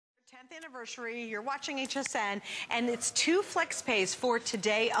anniversary. You're watching HSN, and it's 2 flex pays for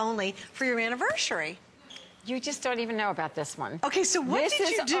today only for your anniversary. You just don't even know about this one. Okay, so what did you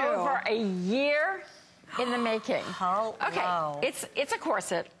do? This is over a year in the making. Hello. Okay, it's a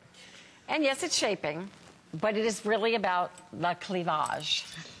corset, and yes, it's shaping, but it is really about the cleavage.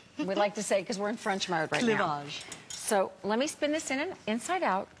 We like to say because we're in French mode right now. Cleavage. So let me spin this in and inside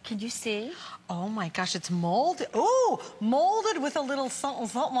out. Can you see? Oh my gosh, it's molded. Ooh, molded with a little something,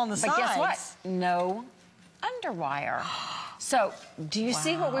 something on the sides. But guess what? No underwire. So do you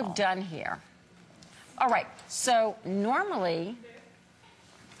see what we've done here? All right, so normally,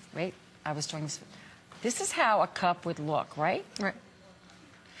 wait, I was doing this. This is how a cup would look, right? Right.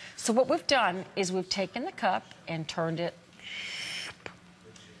 So what we've done is we've taken the cup and turned it.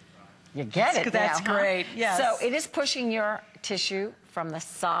 You get it now, That's great, yes. So it is pushing your tissue from the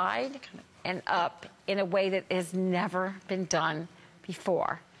side and up in a way that has never been done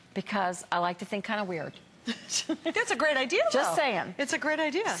before, because I like to think kind of weird. That's a great idea, Just saying. It's a great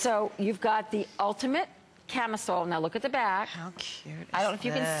idea. So you've got the ultimate camisole. Now look at the back. How cute is I don't know if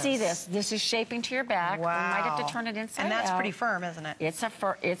you can see this. This is shaping to your back. Wow. We might have to turn it inside out. And that's pretty firm, isn't it?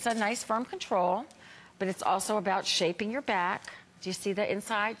 It's a nice firm control, but it's also about shaping your back. Do you see the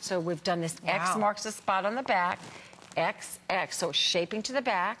inside? So we've done this. Wow. X marks the spot on the back. XX, so shaping to the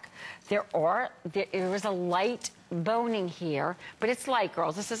back. There is a light boning here, but it's light,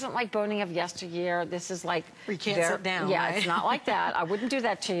 girls. This isn't like boning of yesteryear. This is like... You can't sit down, Yeah, right? It's not like that. I wouldn't do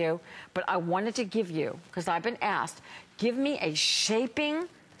that to you, but I wanted to give you, because I've been asked, give me a shaping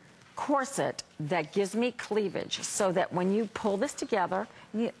corset that gives me cleavage, so that when you pull this together,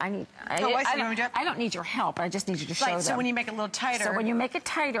 I don't need your help. I just need you to show them. So when you make it a little tighter. So when you make it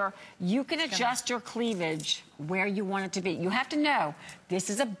tighter, you can adjust your cleavage where you want it to be. You have to know this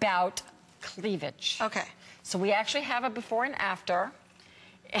is about cleavage. Okay. So we actually have a before and after.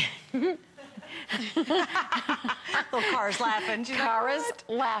 Little Cara's laughing. Cara's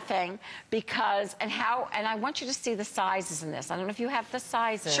laughing because, and I want you to see the sizes in this. I don't know if you have the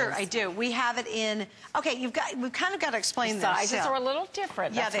sizes. Sure, I do. We have it in, okay, we've kind of got to explain this. Sizes are a little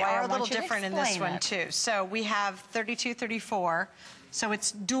different. Yeah, That's they why are I a little want you to different in this explain one it. too. So we have 32, 34, so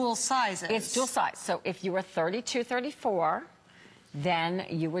it's dual sizes. It's dual size. So if you were 32, 34, then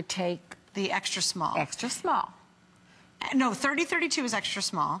you would take the extra small. Extra small. No, 30, 32 is extra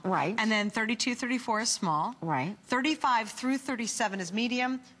small. Right. And then 32, 34 is small. Right. 35 through 37 is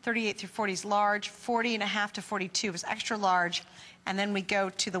medium. 38 through 40 is large. 40 and a half to 42 is extra large. And then we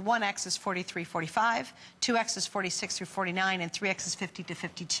go to the 1X is 43, 45. 2X is 46 through 49. And 3X is 50 to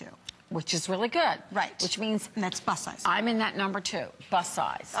 52. Which is really good. Right. Which means... And that's bust size. I'm in that number too, bust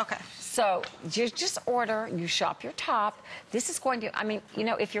size. Okay. So you just order, you shop your top. This is going to, I mean, you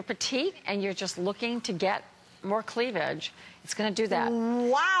know, if you're petite and you're just looking to get more cleavage, it's going to do that.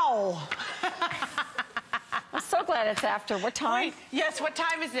 Wow. I'm so glad it's after. What time? Wait, yes, what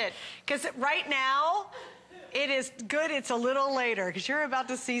time is it? Because right now, it is good it's a little later, because you're about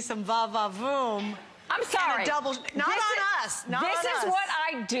to see some va-va-voom. I'm sorry. And a double, not on us. Not this on us. is what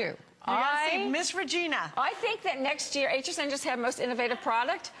I do. Miss Regina. I think that next year, HSN just had most innovative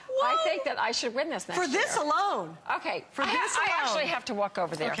product. Whoa. I think that I should win this next year. For this alone? Okay. For this alone? I actually have to walk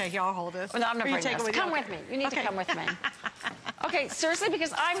over there. Okay, y'all hold this. Well, no, I'm not bringing this. Come with me. You need to come with me. Okay, seriously,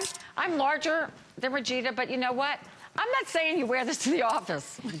 because I'm larger than Regina, but you know what? I'm not saying you wear this to the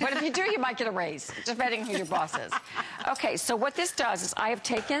office, but if you do, you might get a raise, depending who your boss is. Okay, so what this does is I have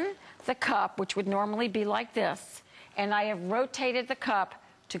taken the cup, which would normally be like this, and I have rotated the cup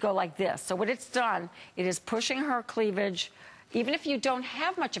to go like this. So what it's done, it is pushing her cleavage. Even if you don't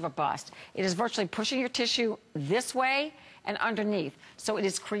have much of a bust, it is virtually pushing your tissue this way and underneath. So it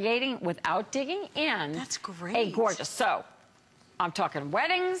is creating, without digging in, that's great, a gorgeous. So I'm talking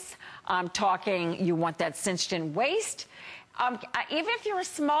weddings, I'm talking you want that cinched in waist. Even if you're a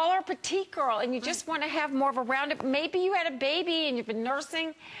smaller petite girl and you just want to have more of a rounded, maybe you had a baby and you've been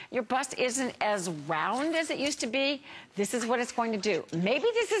nursing, your bust isn't as round as it used to be, this is what it's going to do. Maybe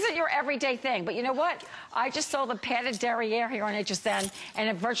this isn't your everyday thing, but you know what? I just sold a padded derriere here on HSN and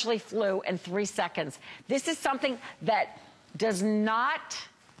it virtually flew in 3 seconds. This is something that does not,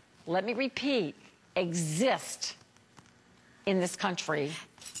 let me repeat, exist in this country.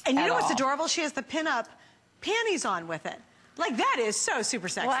 And you know what's adorable? She has the pin-up panties on with it. Like, that is so super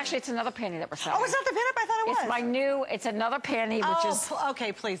sexy. Well, actually, it's another panty that we're selling. Oh, it's not the pin-up? I thought it was. It's my new, it's another panty, which is...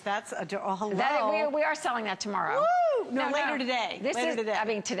 okay, please, that's, hello. We are selling that tomorrow. Woo! No, later today. Later today. I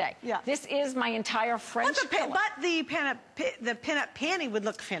mean, today. Yeah. This is my entire French but the pin-up panty would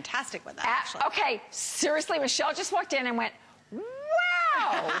look fantastic with that, actually. Okay, seriously, Michelle just walked in and went, wow!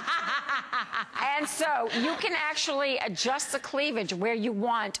 know. And so you can actually adjust the cleavage where you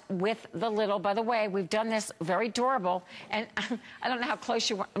want with the little. By the way, we've done this very durable. And I don't know how close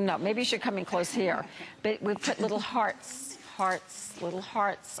you want. No, maybe you should come in close here. But we put little little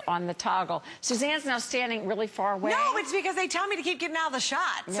hearts on the toggle. Suzanne's now standing really far away. No, it's because they tell me to keep getting out of the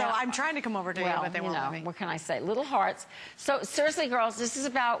shot. Yeah. So I'm trying to come over to you, but they won't let me. What can I say? Little hearts. So seriously, girls, this is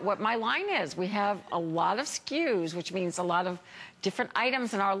about what my line is. We have a lot of SKUs, which means a lot of different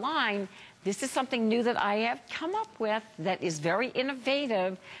items in our line. This is something new that I have come up with that is very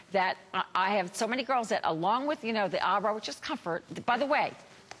innovative, that I have so many girls that, along with, you know, the Abra, which is comfort. By the way,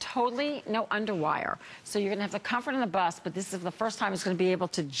 totally no underwire. So you're going to have the comfort in the bust, but this is the first time it's going to be able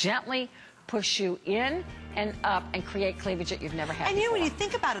to gently push you in and up and create cleavage that you've never had And before. you know, when you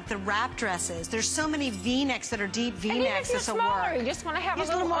think about it, the wrap dresses, there's so many V-necks that are deep V-necks. This will work. You just want to have a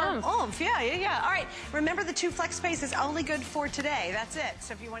little more oomph. oomph. Yeah. All right, remember the 2 flex space is only good for today. That's it.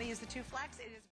 So if you want to use the 2 flex, it is...